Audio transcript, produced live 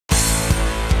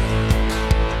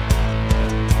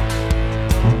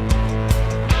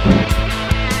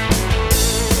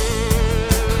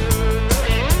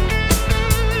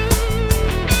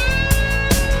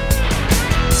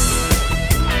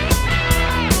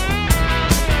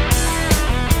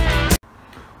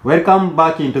Welcome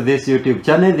back into this YouTube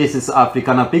channel. This is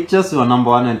Africana Pictures, your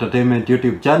 #1 entertainment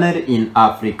YouTube channel in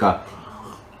Africa.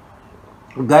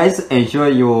 Guys, ensure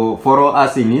you follow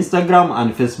us in Instagram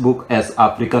and Facebook as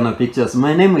Africana Pictures.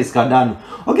 My name is Kadanu.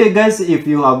 Okay guys, if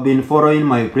you have been following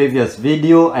my previous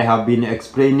video, I have been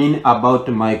explaining about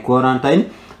my quarantine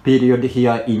period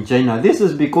here in China. This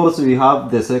is because we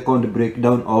have the second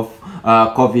breakdown of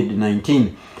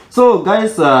COVID-19. So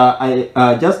guys,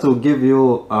 I just to give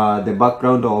you the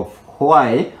background of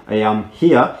why I am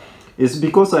here is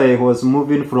because I was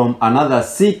moving from another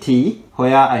city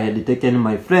where I had taken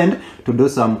my friend to do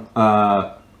some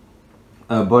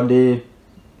body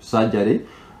surgery.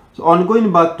 So on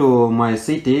going back to my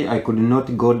city, I could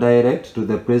not go direct to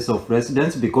the place of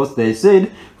residence because they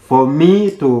said for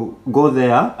me to go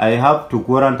there, I have to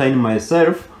quarantine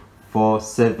myself for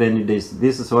 7 days.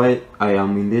 This is why I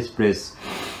am in this place.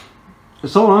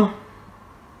 So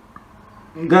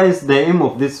guys, the aim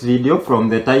of this video, from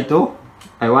the title,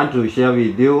 I want to share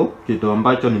with you kitu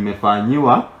ambacho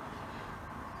nimefanyiwa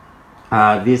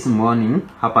this morning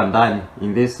hapa ndani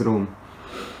in this room.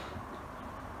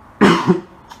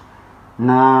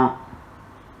 Now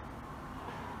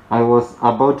I was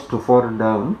about to fall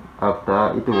down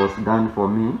after it was done for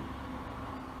me,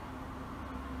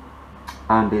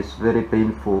 and it's very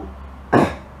painful.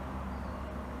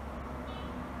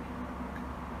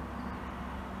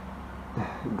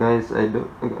 Guys, I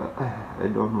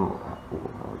don't know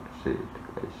how to say it,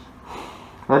 guys.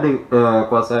 Hadi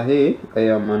kwa sahi,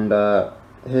 I am under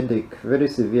headache, very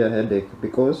severe headache,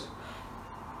 because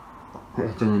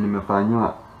chenye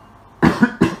nimefanywa.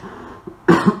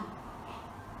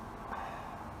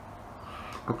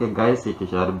 Okay guys, it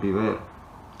shall be well.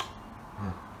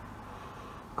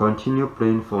 Continue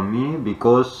praying for me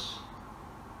because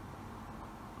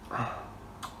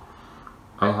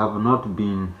I have not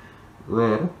been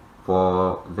well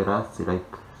for the last like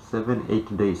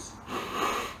 7-8 days.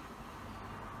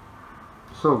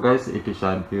 So guys, it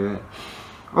shall be well.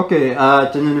 Okay,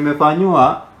 chenye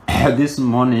nimefanywa this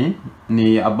morning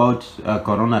ni about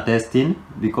corona testing,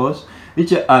 because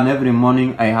each and every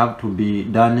morning I have to be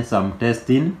done some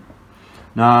testing.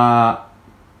 Na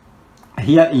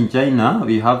here in China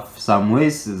we have some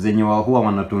ways zenye huwa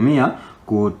wanatumia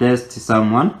ku test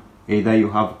someone either you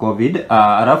have COVID,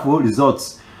 alafu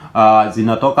results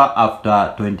zinatoka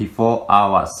after 24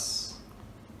 hours.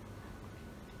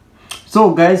 So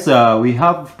guys, we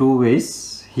have two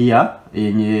ways here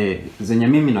zenye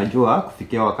mimi najua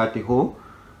kufikia wakati huu.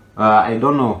 I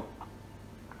don't know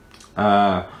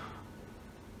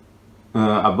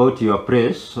about your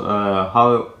place,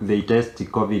 how they test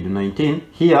COVID-19.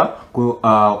 Here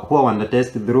huwa wana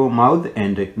test through mouth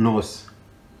and nose.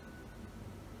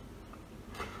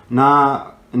 Na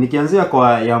nikianzia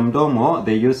kwa ya mdomo,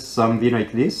 they use something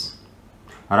like this,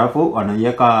 halafu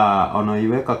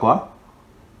wanaiweka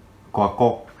kwa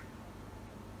koo.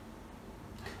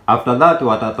 After that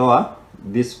watatoa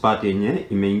this part yenye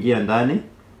imeingia ndani,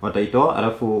 wataitoa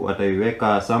halafu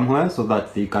wataiweka somewhere so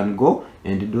that they can go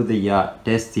and do the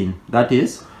testing. That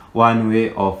is one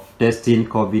way of testing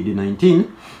COVID-19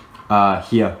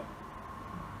 here.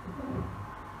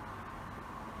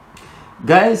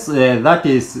 Guys, that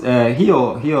is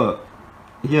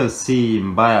hiyo si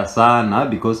mbaya sana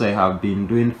because I have been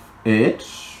doing it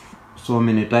so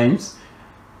many times.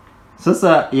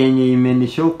 Sasa yenye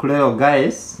imenishock leo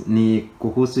guys ni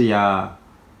kuhusu ya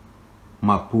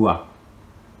mapua.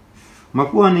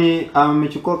 Mapua ni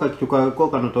amechukua kitu kwa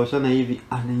kanatoshana hivi,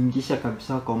 anaingisha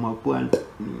kabisa kwa mapua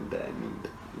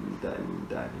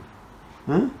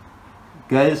ndani.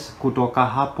 Guys, kutoka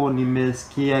hapo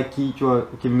nimesikia kichwa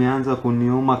kimeanza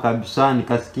kuniuma kabisa,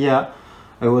 nikasikia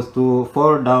I was to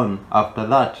fall down after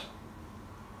that.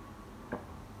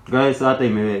 Guys, hata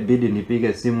imebidi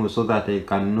nipige simu so that I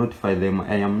can notify them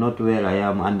I am not well. I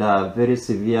am under a very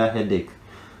severe headache.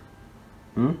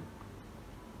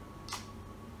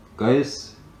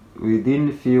 Guys,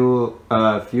 within few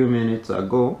minutes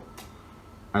ago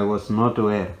I was not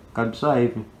well kabisa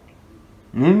hivi.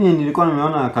 Mimi nilikuwa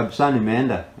nimeona kabisa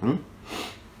nimeenda.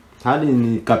 Hadi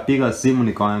nikapiga simu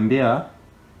nikamwambia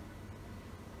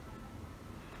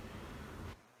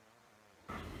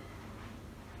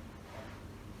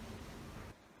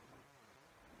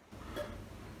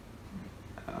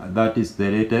that is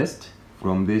the latest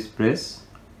from this place.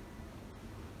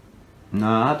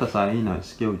 Na hata saa hii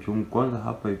nasikia uchungu kwanza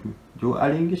hapa hivi. Jo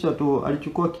aliingisha tu,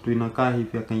 alichukua kitu inakaa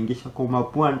hivi akaingisha kwa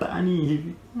mapua ndani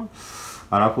hivi.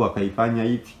 Alafu akaifanya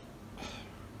hivi.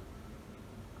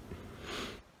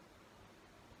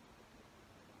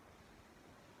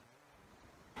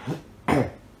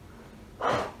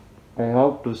 I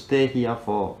hope to stay here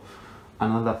for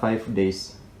another 5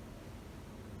 days.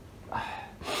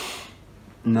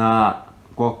 Na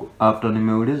kwa after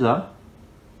nimeuliza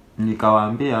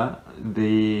nikawaambia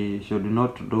they should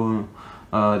not do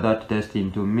that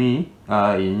testing to me,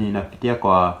 yenye inapitia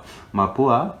kwa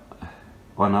mapua,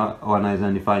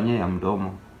 wanaweza nifanyia ya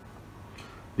mdomo.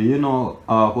 Do you know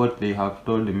what they have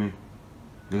told me?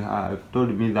 They have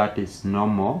told me that is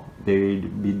normal, they will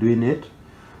be doing it.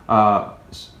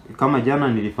 Kama jana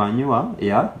nilifanyiwa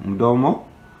ya mdomo,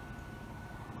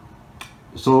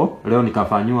 so leo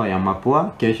nikafanyiwa ya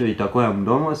mapua, kesho itakuwa ya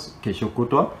mdomo, kesho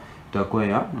kutwa itakuwa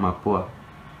ya mapua.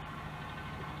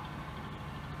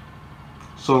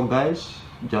 So guys,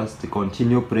 just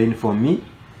continue praying for me.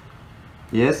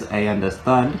 Yes, I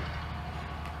understand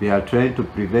we are trying to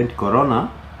prevent corona,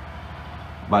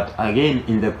 but again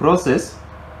in the process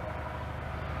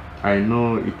I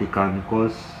know it can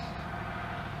cause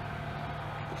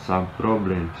some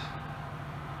problems.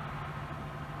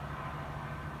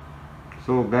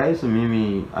 So guys,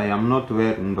 mimi I am not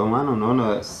well, ndo maana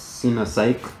unaona sina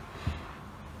psych,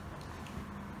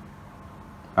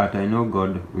 but I know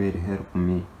God will help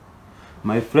me.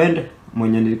 My friend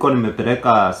mwenye nilikuwa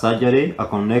nimepeleka surgery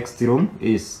ako next room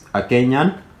is a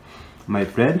Kenyan, my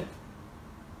friend.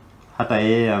 Hata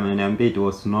yeye ameniambia it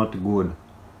was not good.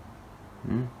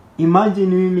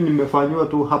 Imagine mimi nimefanywa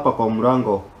tu hapa kwa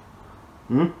mlango,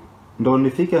 ndo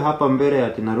nifike hapa mbele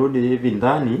ati narudi hivi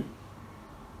ndani.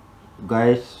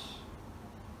 Guys,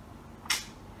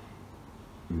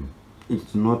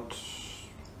 it's not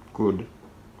good.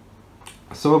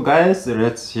 So guys,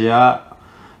 let's share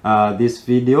this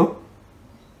video.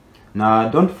 Now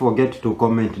don't forget to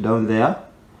comment down there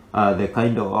the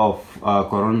kind of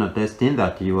corona testing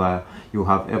that you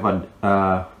have ever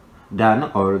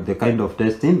done, or the kind of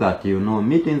testing that you know.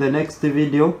 Meet in the next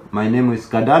video. My name is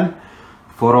Kadan.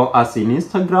 Follow us in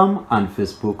Instagram and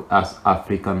Facebook as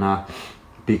Africana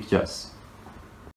Pictures.